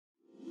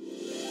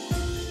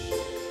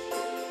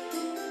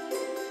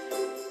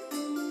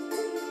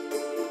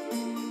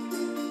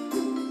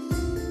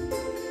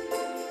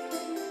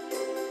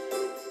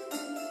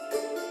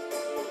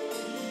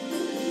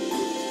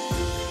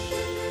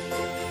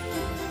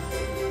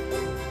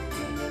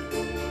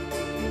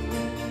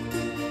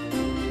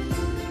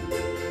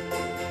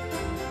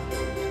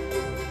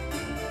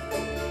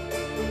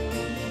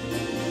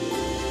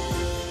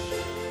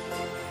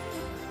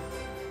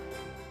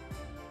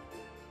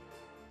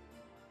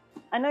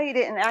I know you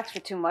didn't ask for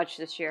too much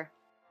this year,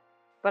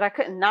 but I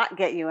couldn't not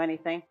get you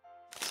anything.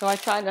 So I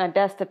tried my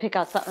best to pick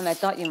out something I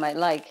thought you might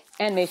like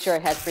and made sure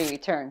it had free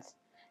returns.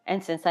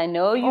 And since I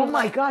know you... Oh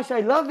my gosh, I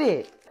love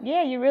it!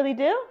 Yeah, you really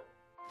do?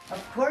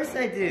 Of course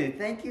I do.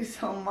 Thank you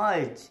so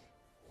much.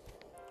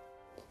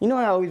 You know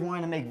I always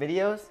wanted to make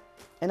videos,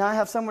 and I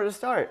have somewhere to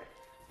start.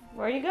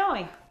 Where are you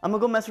going? I'm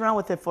gonna go mess around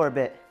with it for a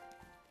bit.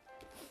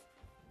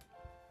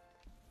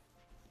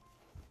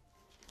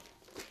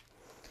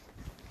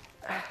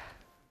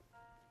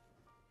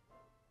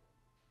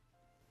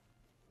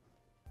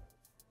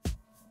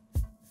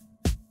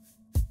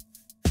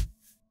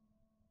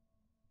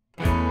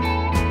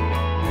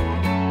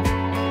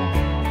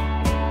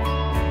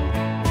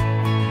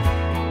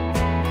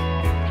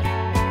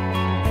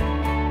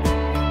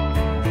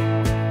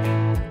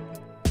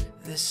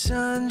 The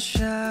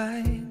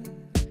sunshine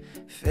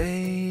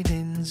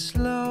fading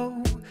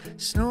slow,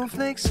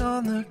 snowflakes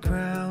on the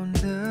ground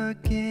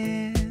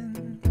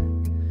again.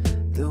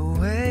 The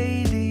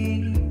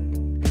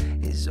waiting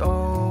is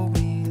all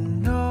we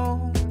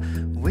know.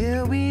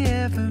 Will we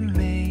ever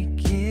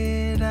make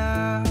it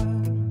out?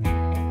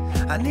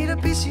 I need a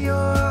piece of your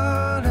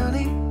heart,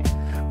 honey.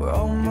 We're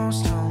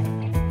almost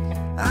home.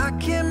 I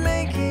can't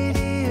make it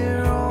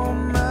here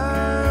on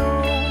my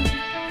own.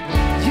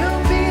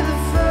 You'll be the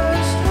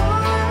first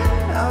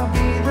one, I'll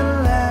be the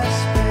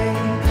last,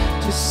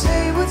 babe. Just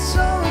say what's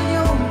on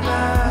your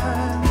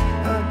mind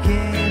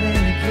again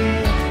and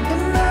again.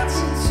 And not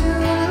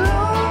too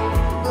long,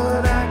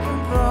 but I can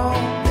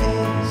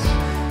promise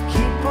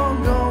keep on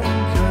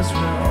going, 'cause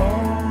we're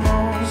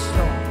almost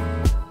home.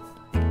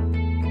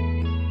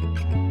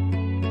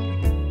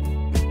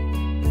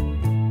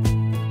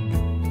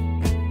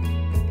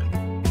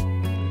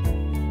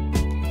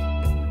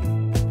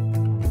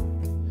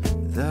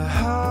 The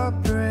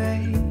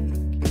heartbreak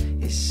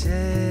is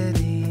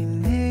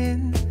setting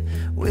in.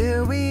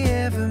 Will we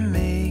ever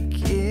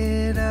make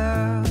it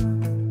out?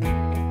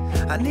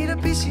 I need a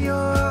piece of your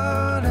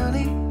heart,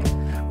 honey.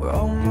 We're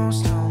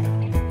almost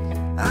home.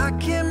 I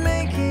can't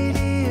make it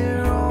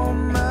here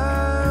on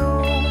my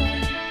own.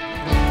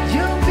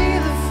 You'll be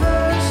the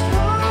first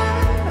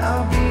one,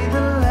 I'll be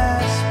the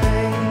last,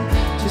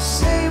 babe. Just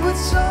say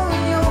what's on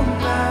your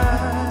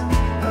mind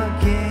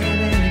again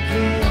and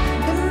again.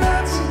 And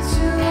not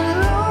too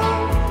long,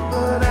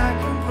 but I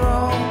can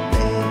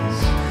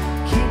promise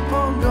keep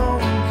on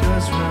going,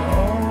 'cause we're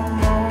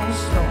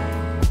almost home.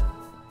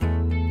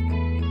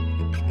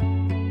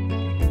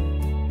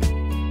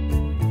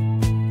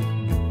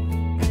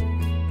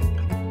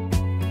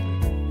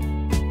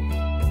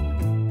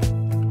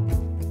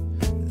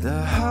 The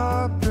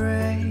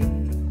heartbreak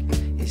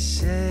is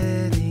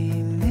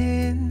setting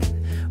in.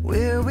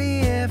 Will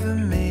we ever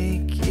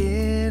make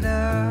it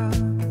out?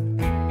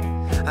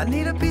 I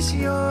need a piece of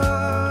your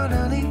heart,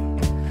 honey.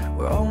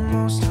 We're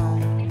almost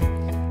home.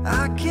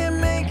 I can't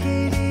make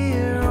it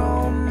here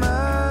on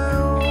my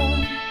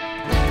own.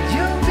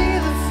 You'll be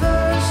the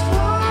first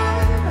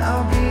one,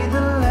 I'll be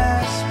the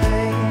last,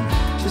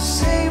 babe. Just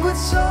say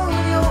what's on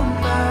your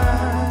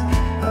mind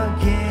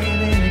again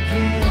and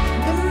again.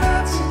 And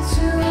not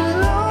too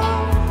long,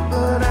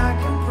 but I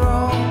can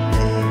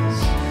promise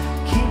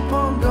keep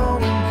on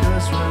going,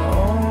 'cause we're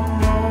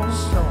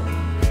almost home.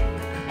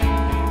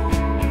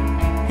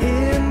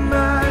 It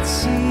might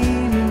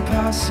seem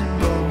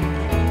impossible,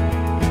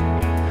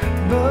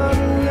 but I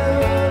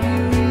love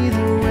you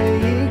either way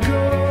it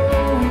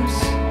goes.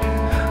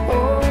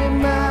 Oh, it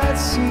might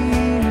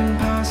seem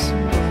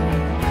impossible,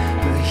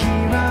 but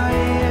here I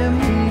am,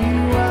 here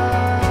you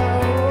are.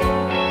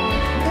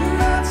 And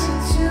not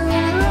too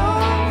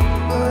long,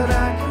 but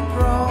I can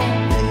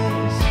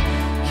promise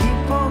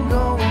keep on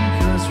going,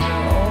 'cause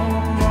we're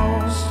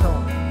almost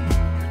home.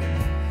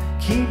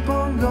 Keep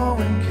on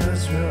going,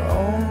 'cause we're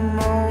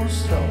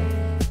almost home.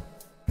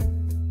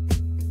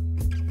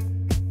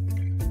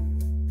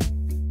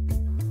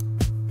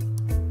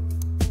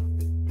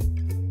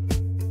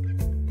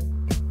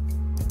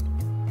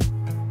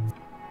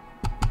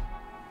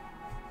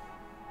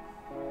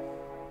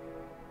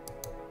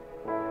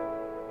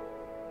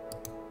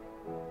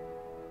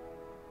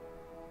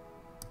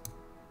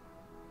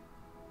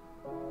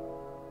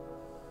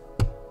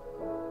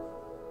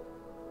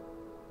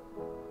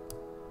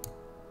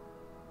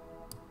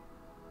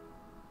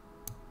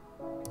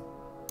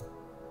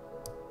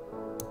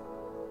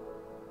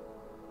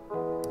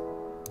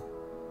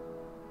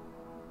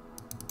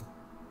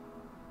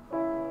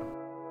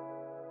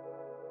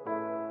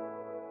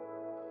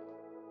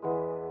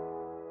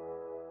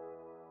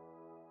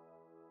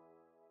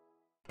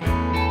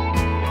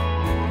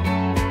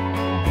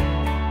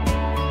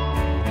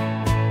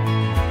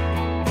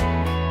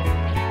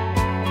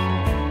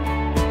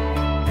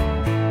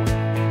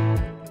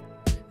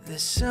 The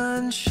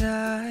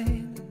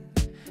sunshine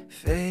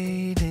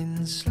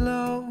fading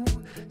slow,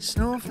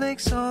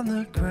 snowflakes on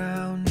the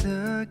ground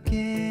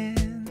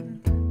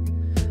again.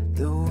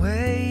 The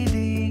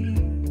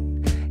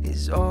waiting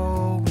is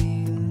all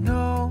we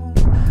know.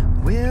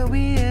 Will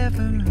we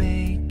ever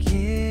make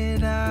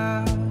it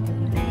out?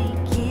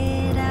 Make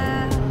it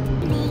out,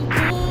 make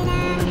it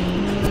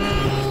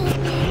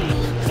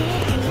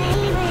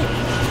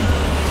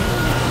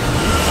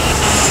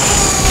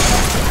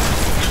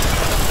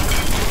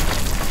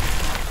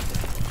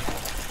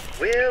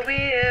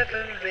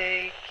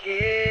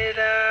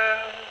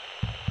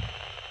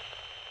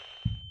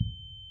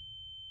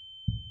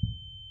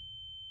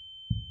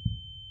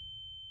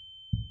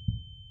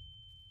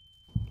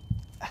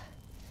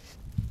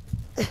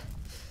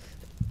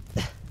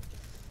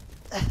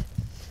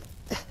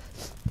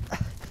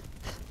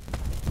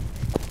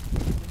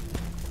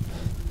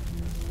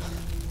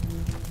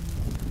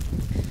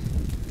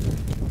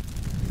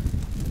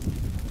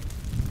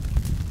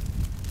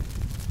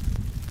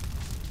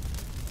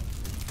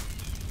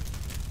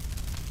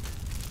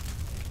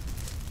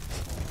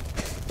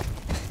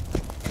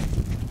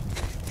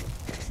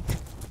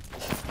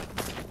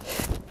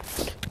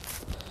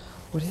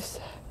What is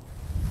that?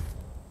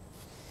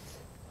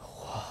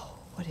 Whoa,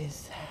 what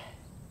is that?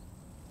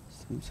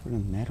 Some sort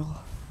of metal?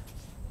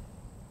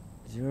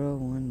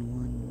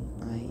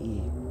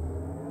 011IE.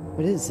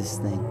 What is this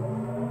thing?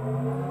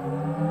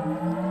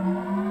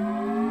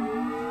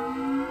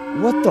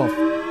 What the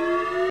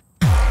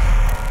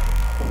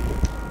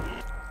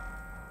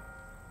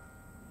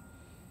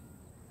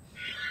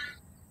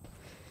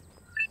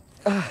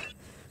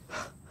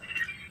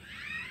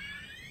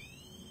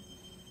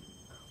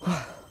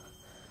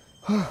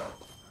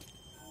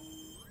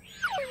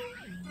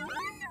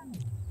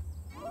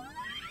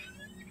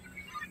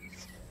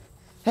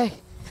Hey,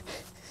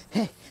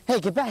 hey, hey,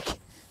 get back!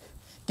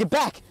 Get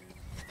back!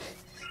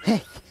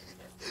 Hey,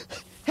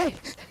 hey!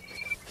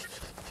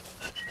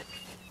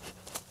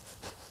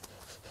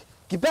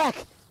 Get back!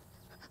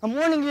 I'm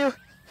warning you!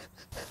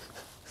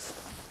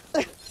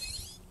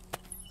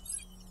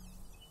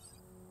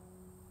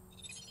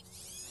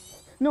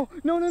 No,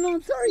 no, no, no,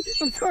 I'm sorry,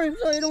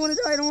 I don't want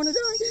to die,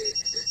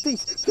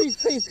 Please, please,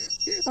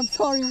 please, I'm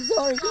sorry.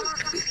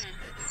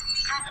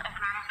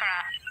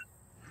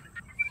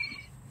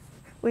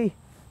 Wait,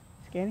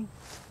 scanning?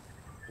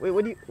 Wait,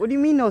 what do you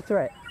mean no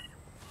threat?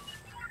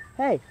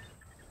 Hey.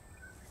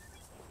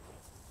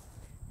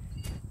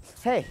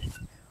 Hey,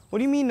 what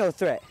do you mean no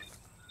threat?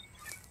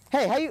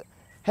 Hey,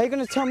 how you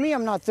gonna tell me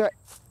I'm not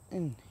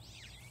threatened?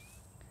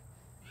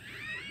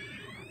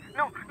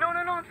 No,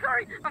 I'm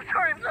sorry,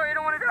 I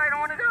don't want to die,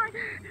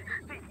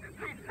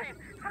 Please,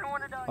 I don't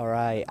want to die. All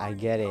right, I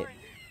get it.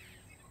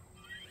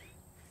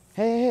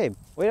 Hey,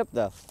 wait up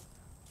though.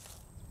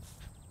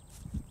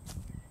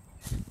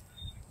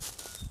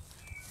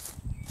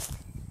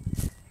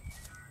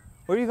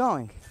 Where are you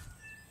going?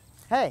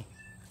 Hey,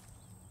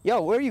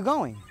 yo, where are you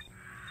going?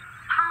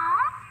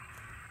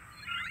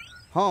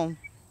 Home?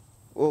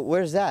 Well,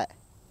 where's that?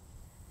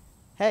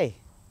 Hey,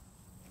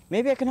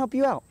 maybe I can help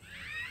you out.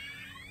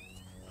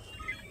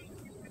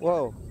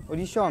 Whoa, what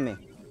are you showing me?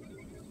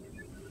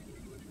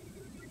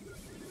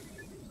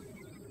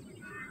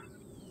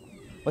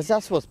 What's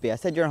that supposed to be? I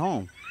said you're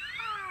home.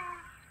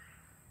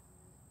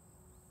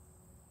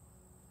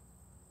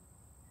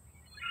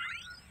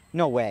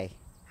 No way.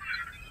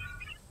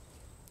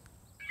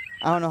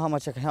 I don't know how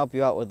much I can help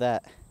you out with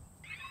that.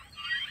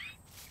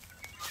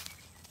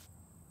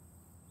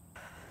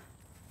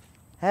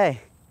 Hey,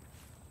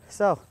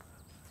 so,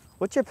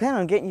 what's your plan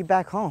on getting you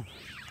back home?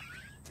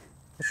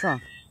 What's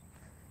wrong?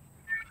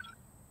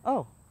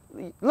 Oh,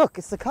 look,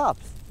 it's the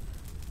cops.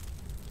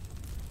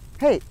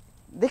 Hey,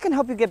 they can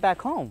help you get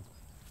back home.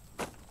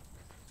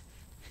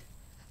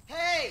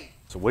 Hey!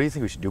 So what do you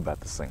think we should do about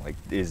this thing? Like,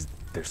 is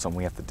there something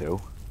we have to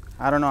do?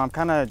 I don't know, I'm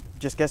kind of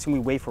just guessing we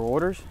wait for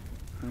orders,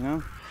 you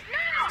know?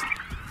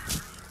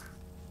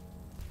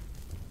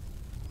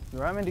 You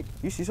all right, man?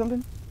 You see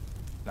something?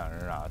 No,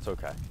 it's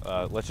okay.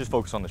 Let's just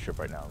focus on the ship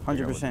right now.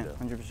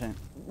 100%.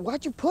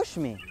 Why'd you push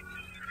me?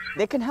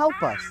 They can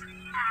help us.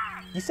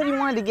 You said you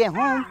wanted to get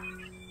home.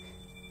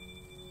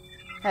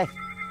 Hey,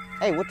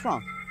 what's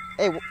wrong?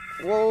 Hey,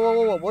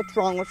 whoa, what's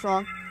wrong?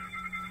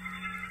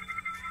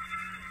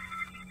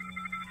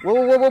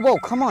 Whoa,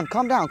 come on,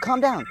 calm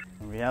down.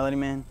 In reality,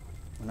 man,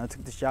 when I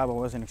took this job, I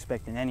wasn't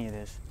expecting any of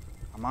this.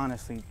 I'm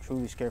honestly,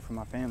 truly scared for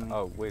my family.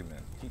 Oh, wait a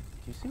minute. Do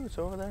you see what's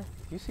over there?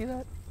 Do you see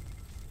that?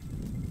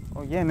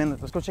 Oh, yeah, man,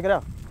 let's go check it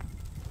out.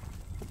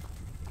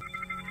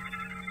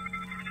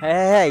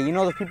 Hey, you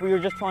know the people you were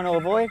just trying to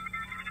avoid?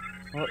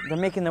 Well, they're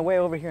making their way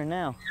over here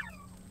now.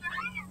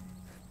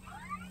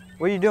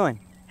 What are you doing?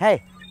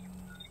 Hey,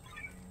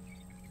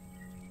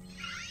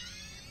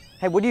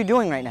 what are you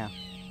doing right now?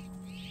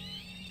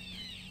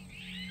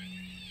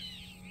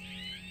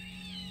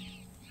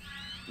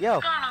 Yo.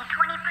 Scanning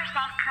 20%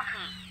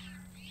 complete.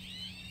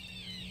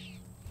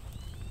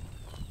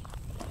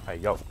 Hey,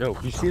 yo,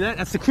 you see that?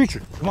 That's the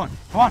creature. Come on.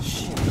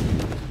 Shit.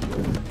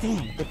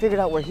 Damn, they figured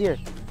out we're here.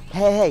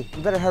 Hey,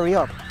 you better hurry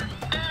up.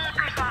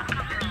 80%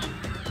 complete.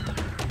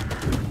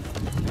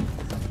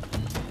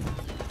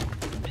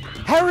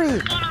 Hurry!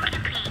 Scanning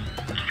complete.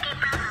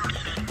 Escape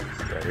route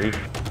located. Ready?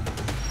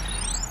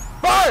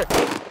 Fire!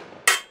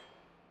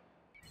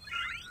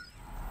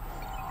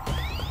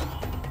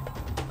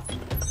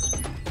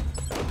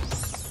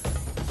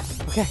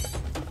 Okay.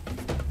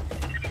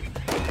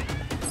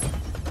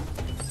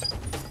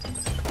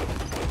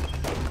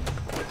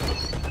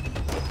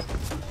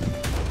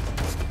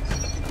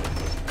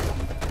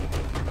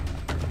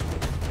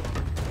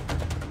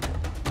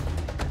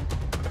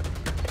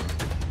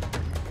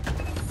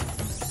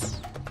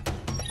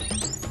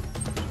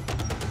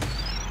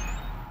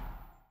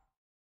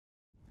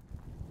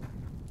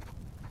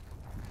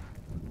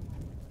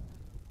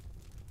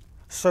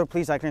 Sir,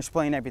 please, I can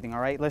explain everything, all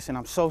right? Listen,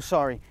 I'm so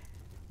sorry,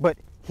 but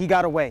he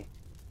got away.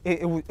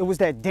 It was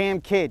that damn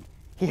kid.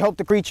 He helped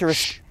the creature.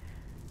 Shh.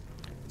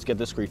 Let's get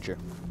this creature.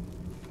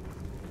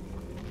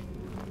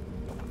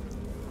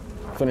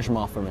 Finish him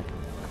off for me.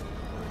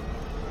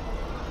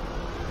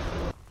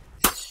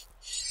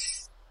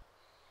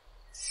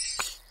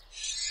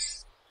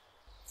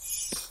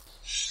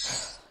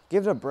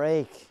 Give it a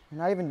break.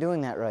 You're not even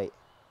doing that right.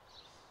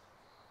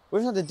 We're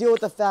just going to have to deal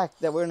with the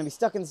fact that we're going to be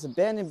stuck in this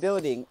abandoned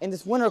building in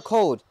this winter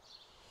cold.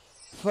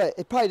 But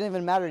it probably doesn't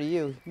even matter to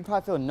you. You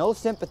probably feel no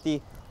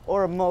sympathy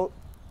or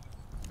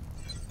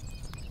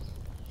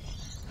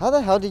How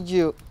the hell did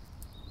you...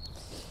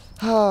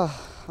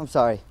 I'm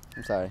sorry.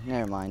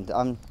 Never mind.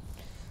 I'm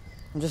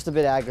just a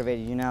bit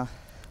aggravated, you know?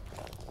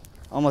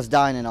 Almost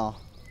dying and all.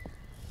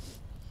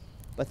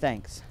 But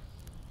thanks.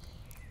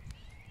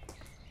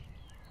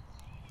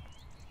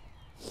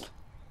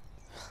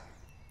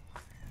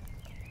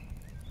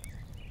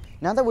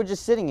 Now that we're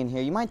just sitting in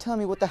here, you mind telling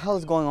me what the hell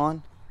is going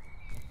on?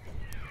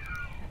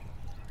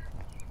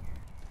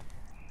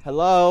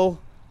 Hello?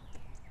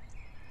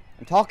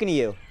 I'm talking to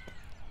you.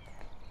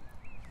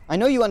 I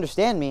know you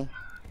understand me.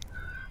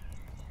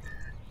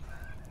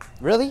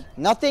 Really?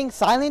 Nothing?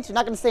 Silence? You're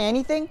not gonna say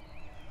anything?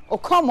 Oh,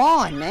 come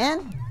on,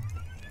 man.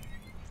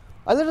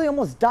 I literally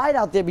almost died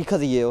out there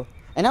because of you.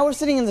 And now we're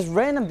sitting in this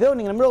random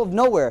building in the middle of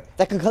nowhere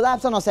that can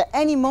collapse on us at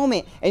any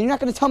moment, and you're not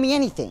gonna tell me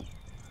anything.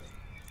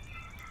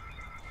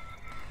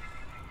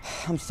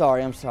 I'm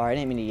sorry. I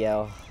didn't mean to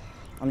yell.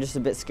 I'm just a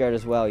bit scared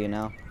as well, you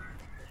know?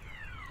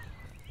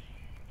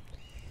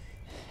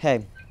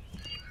 Hey,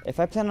 if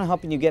I plan on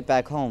helping you get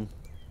back home,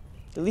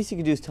 the least you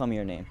can do is tell me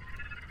your name.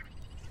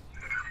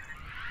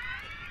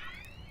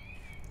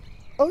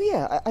 Oh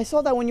yeah, I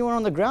saw that when you were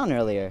on the ground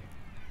earlier.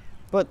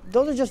 But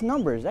those are just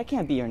numbers. That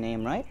can't be your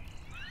name, right?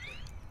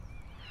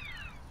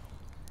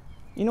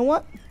 You know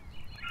what?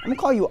 I'm gonna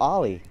call you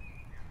Ollie.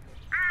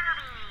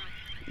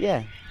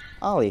 Yeah,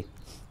 Ollie.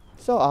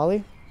 So,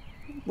 Ollie,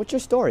 what's your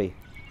story?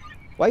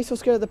 Why are you so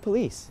scared of the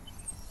police?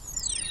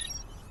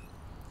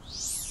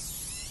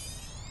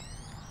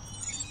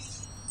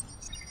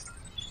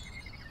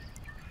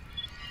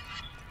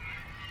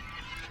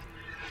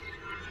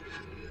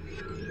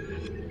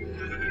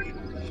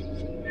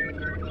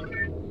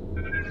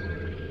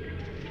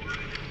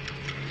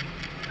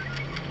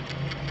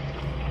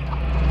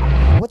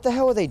 What the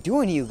hell are they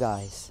doing to you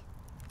guys?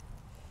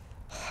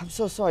 I'm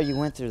so sorry you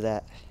went through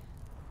that.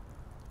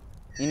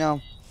 You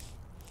know,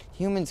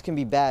 humans can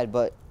be bad,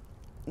 but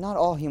not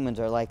all humans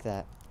are like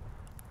that.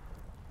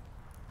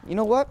 You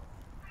know what?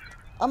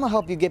 I'm gonna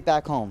help you get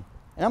back home.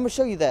 And I'm gonna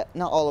show you that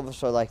not all of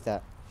us are like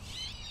that.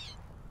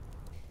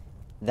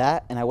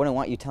 That, and I wouldn't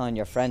want you telling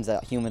your friends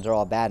that humans are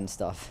all bad and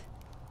stuff.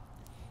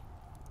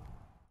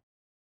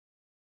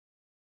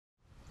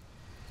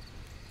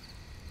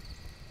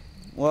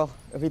 Well,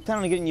 if we plan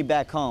on getting you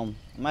back home,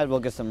 I might as well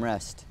get some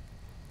rest.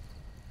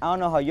 I don't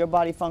know how your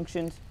body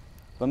functions,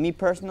 but me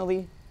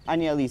personally, I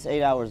need at least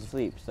 8 hours of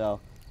sleep, so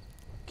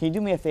can you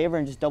do me a favor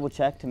and just double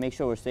check to make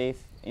sure we're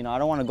safe? You know, I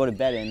don't want to go to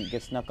bed and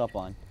get snuck up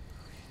on.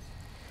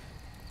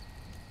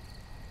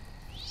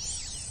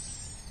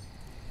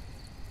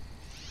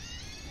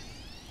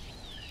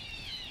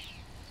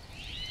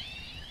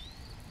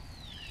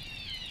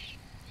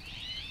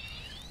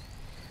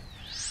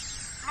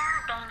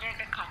 No danger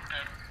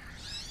detected.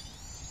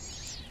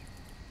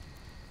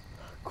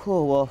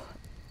 Cool, well,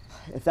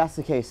 if that's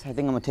the case, I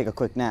think I'm gonna take a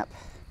quick nap.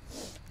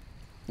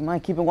 You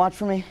mind keeping watch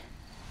for me?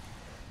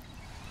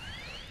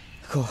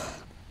 Cool.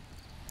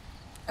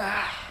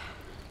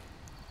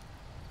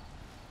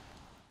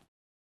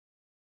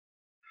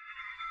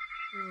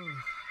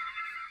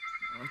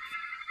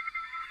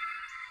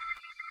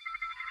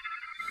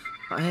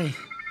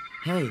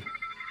 Hey,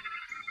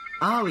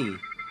 Ollie.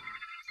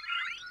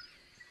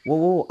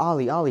 Whoa,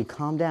 Ollie,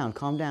 calm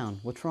down.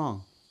 What's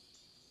wrong?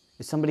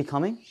 Is somebody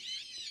coming?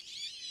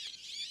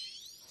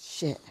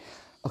 Shit.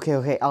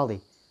 Okay,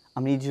 Ollie.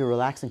 I'm gonna need you to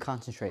relax and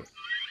concentrate.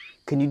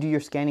 Can you do your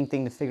scanning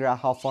thing to figure out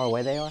how far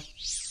away they are?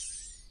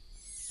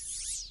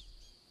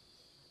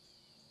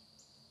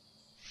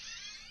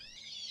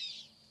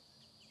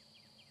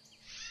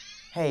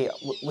 Hey,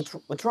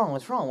 what's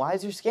wrong? Why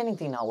is your scanning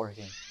thing not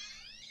working?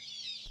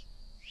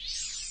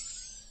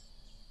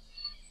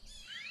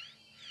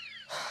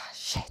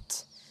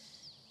 Shit.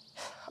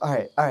 All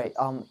right.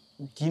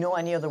 Do you know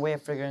any other way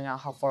of figuring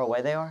out how far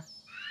away they are?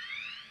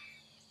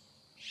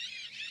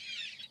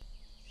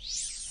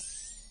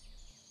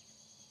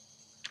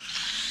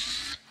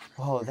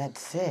 Whoa, that's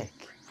sick.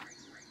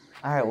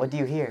 All right, what do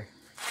you hear?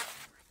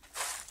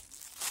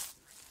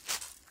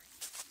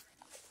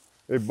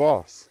 Hey,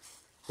 boss.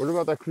 What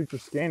about that creature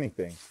scanning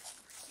thing?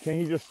 Can't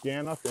he just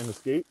scan us and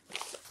escape?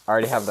 I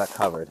already have that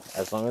covered.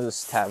 As long as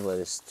this tablet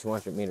is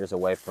 200 meters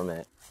away from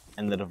it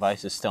and the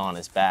device is still on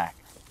his back,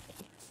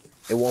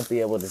 it won't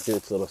be able to do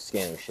its little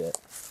scanning shit.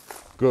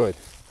 Good.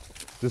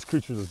 This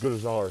creature's as good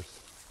as ours.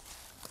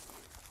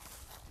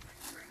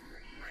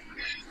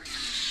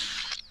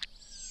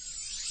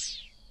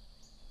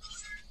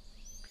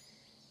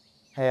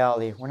 Hey,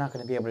 Ollie, we're not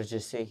going to be able to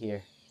just sit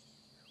here.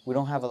 We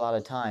don't have a lot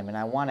of time, and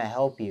I want to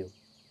help you.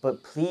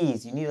 But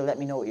please, you need to let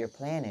me know what your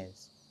plan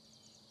is.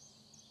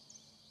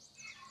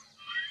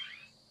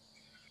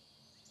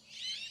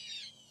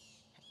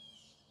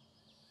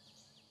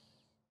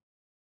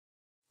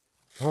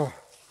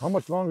 How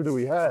much longer do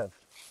we have?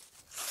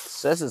 It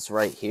says it's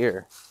right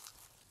here.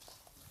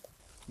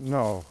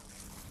 No.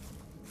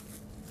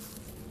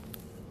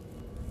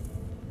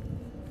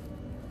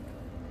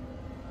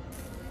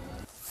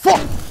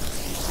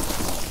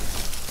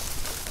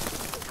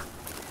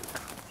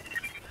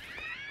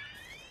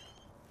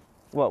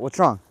 What? What's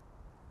wrong?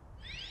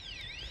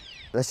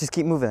 Let's just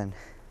keep moving then.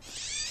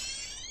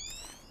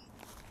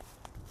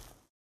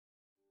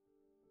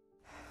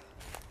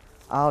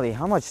 Ollie,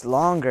 how much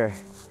longer?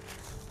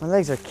 My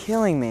legs are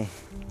killing me.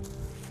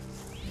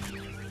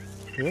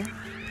 Here?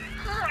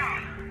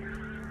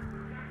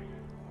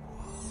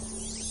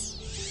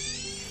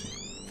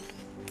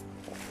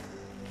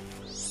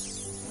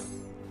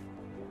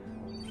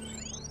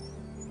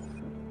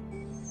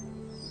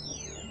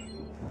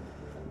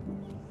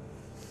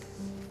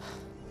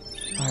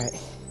 All right,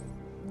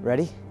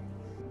 ready?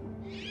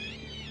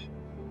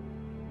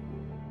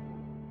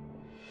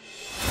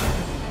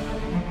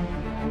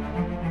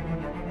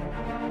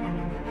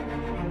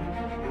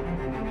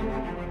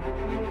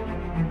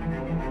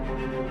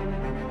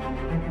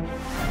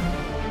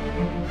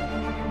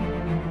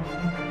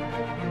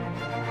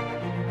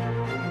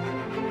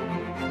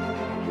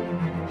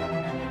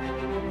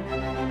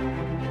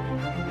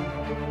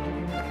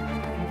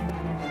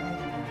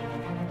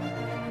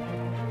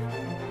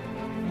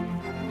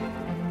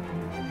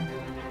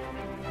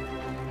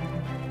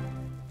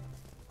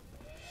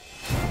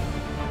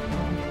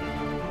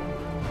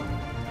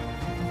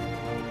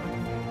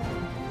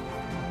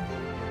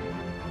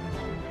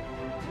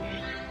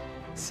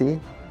 See?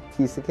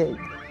 Piece of cake.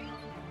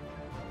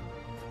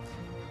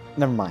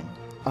 Never mind.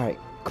 All right,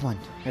 come on.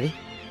 Ready?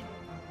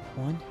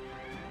 1,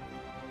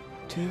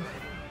 2,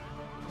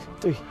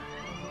 3.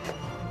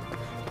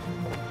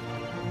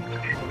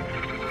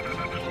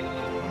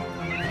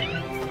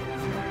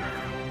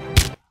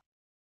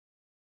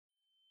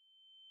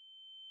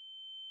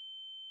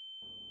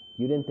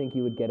 You didn't think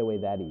you would get away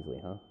that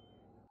easily, huh?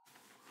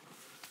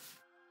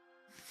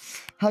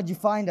 How'd you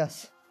find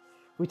us?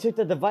 We took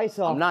the device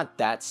off. I'm not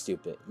that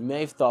stupid. You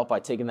may have thought by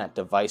taking that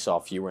device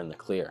off you were in the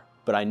clear,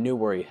 but I knew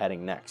where you're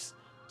heading next.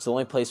 It's the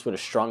only place with a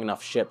strong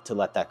enough ship to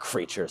let that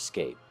creature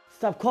escape.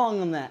 Stop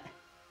calling him that.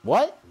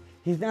 What?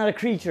 He's not a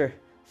creature.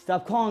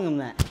 Stop calling him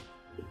that.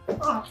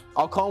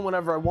 I'll call him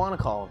whenever I want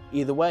to call him.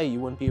 Either way, you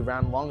wouldn't be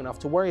around long enough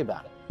to worry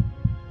about it.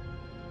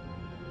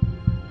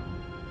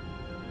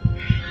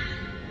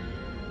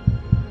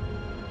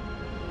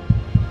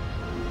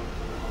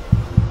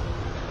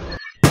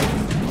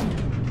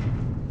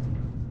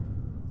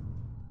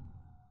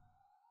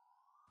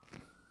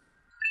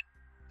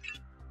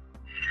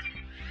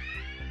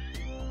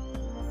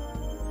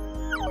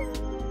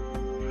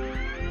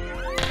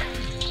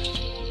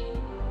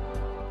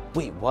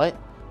 Wait, what?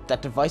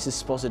 That device is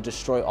supposed to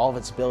destroy all of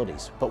its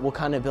abilities, but what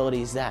kind of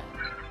ability is that?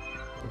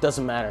 It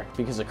doesn't matter,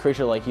 because a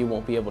creature like you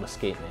won't be able to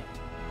escape me.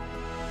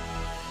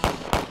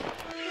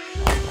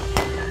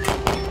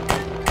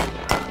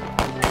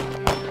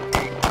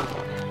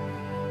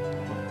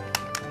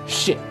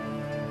 Shit!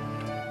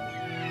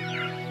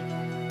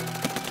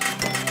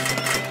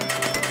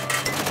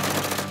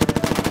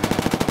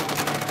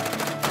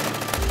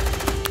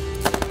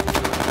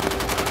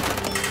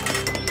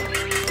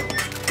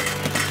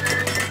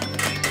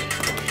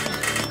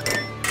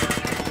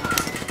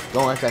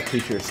 Don't let that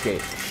creature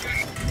escape.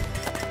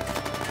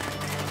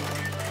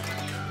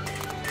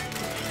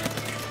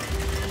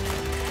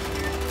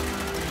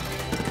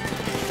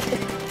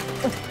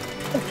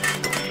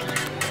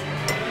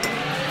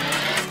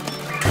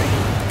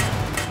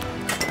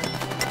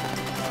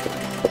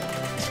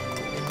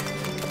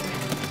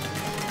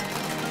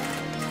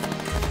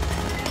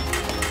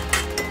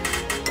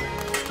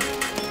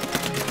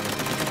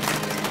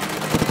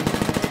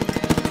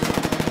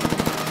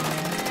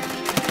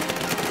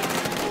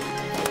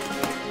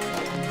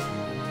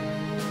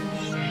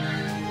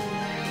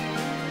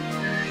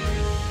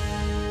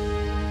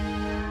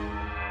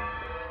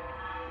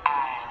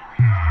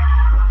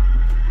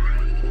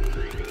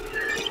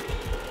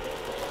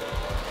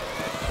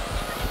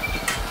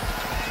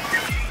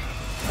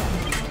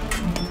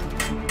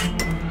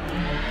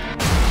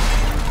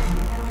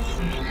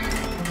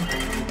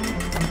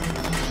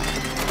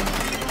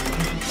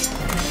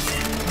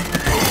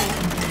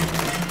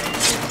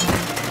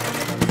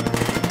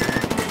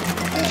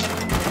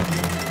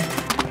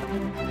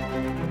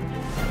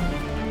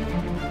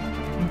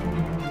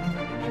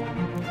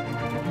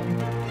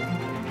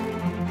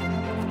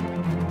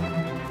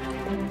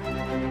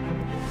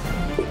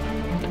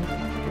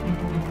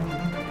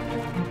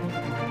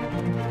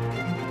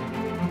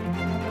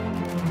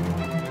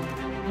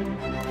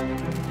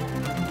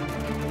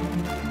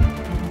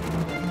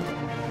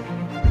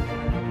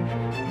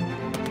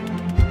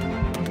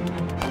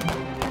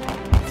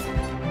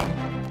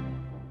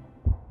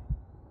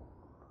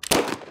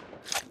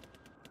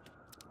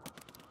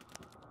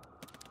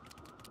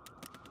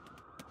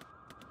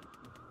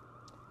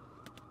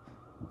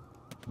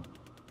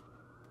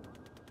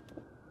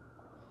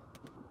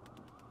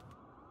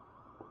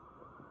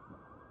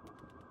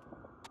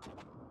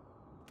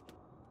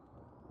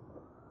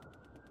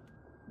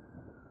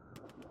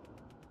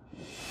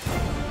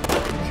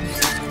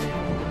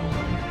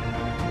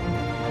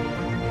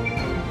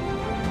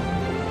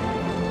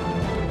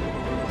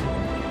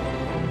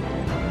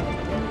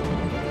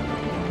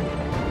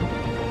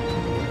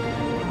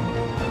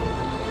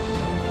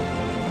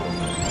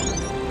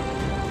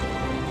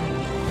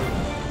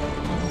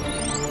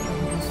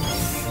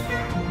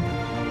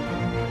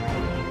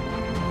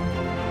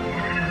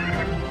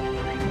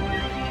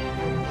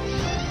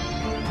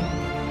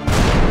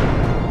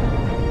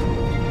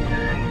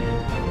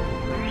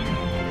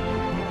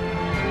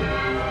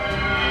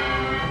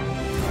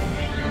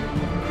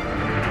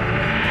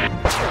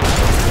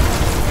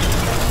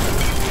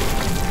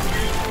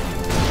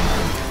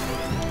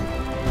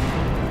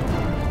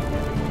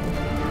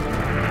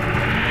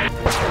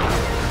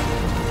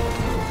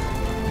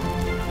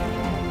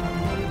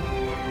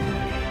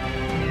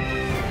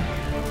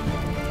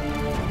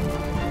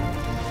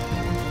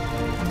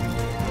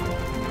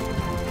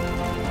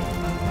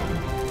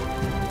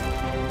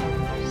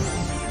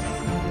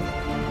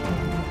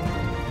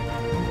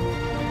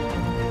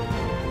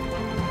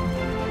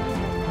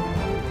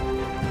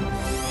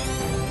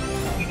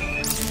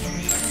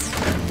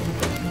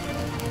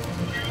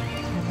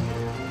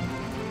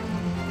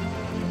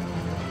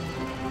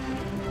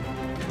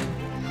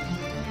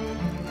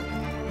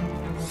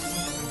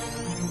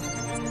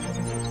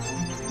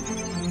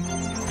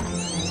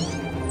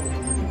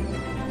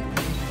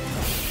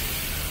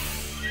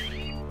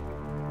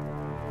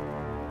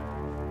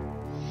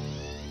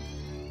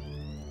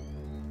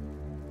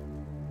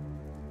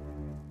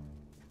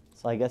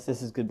 So I guess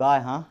this is goodbye,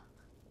 huh?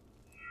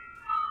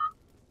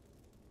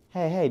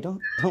 Hey, don't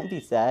be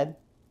sad.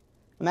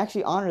 I'm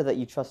actually honored that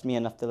you trust me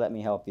enough to let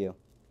me help you.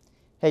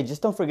 Hey,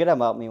 just don't forget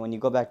about me when you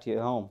go back to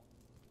your home.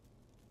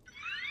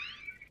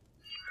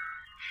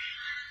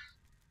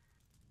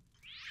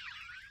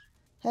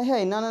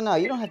 Hey, no,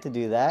 you don't have to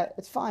do that.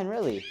 It's fine,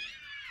 really.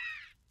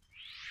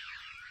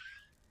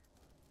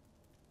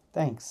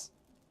 Thanks.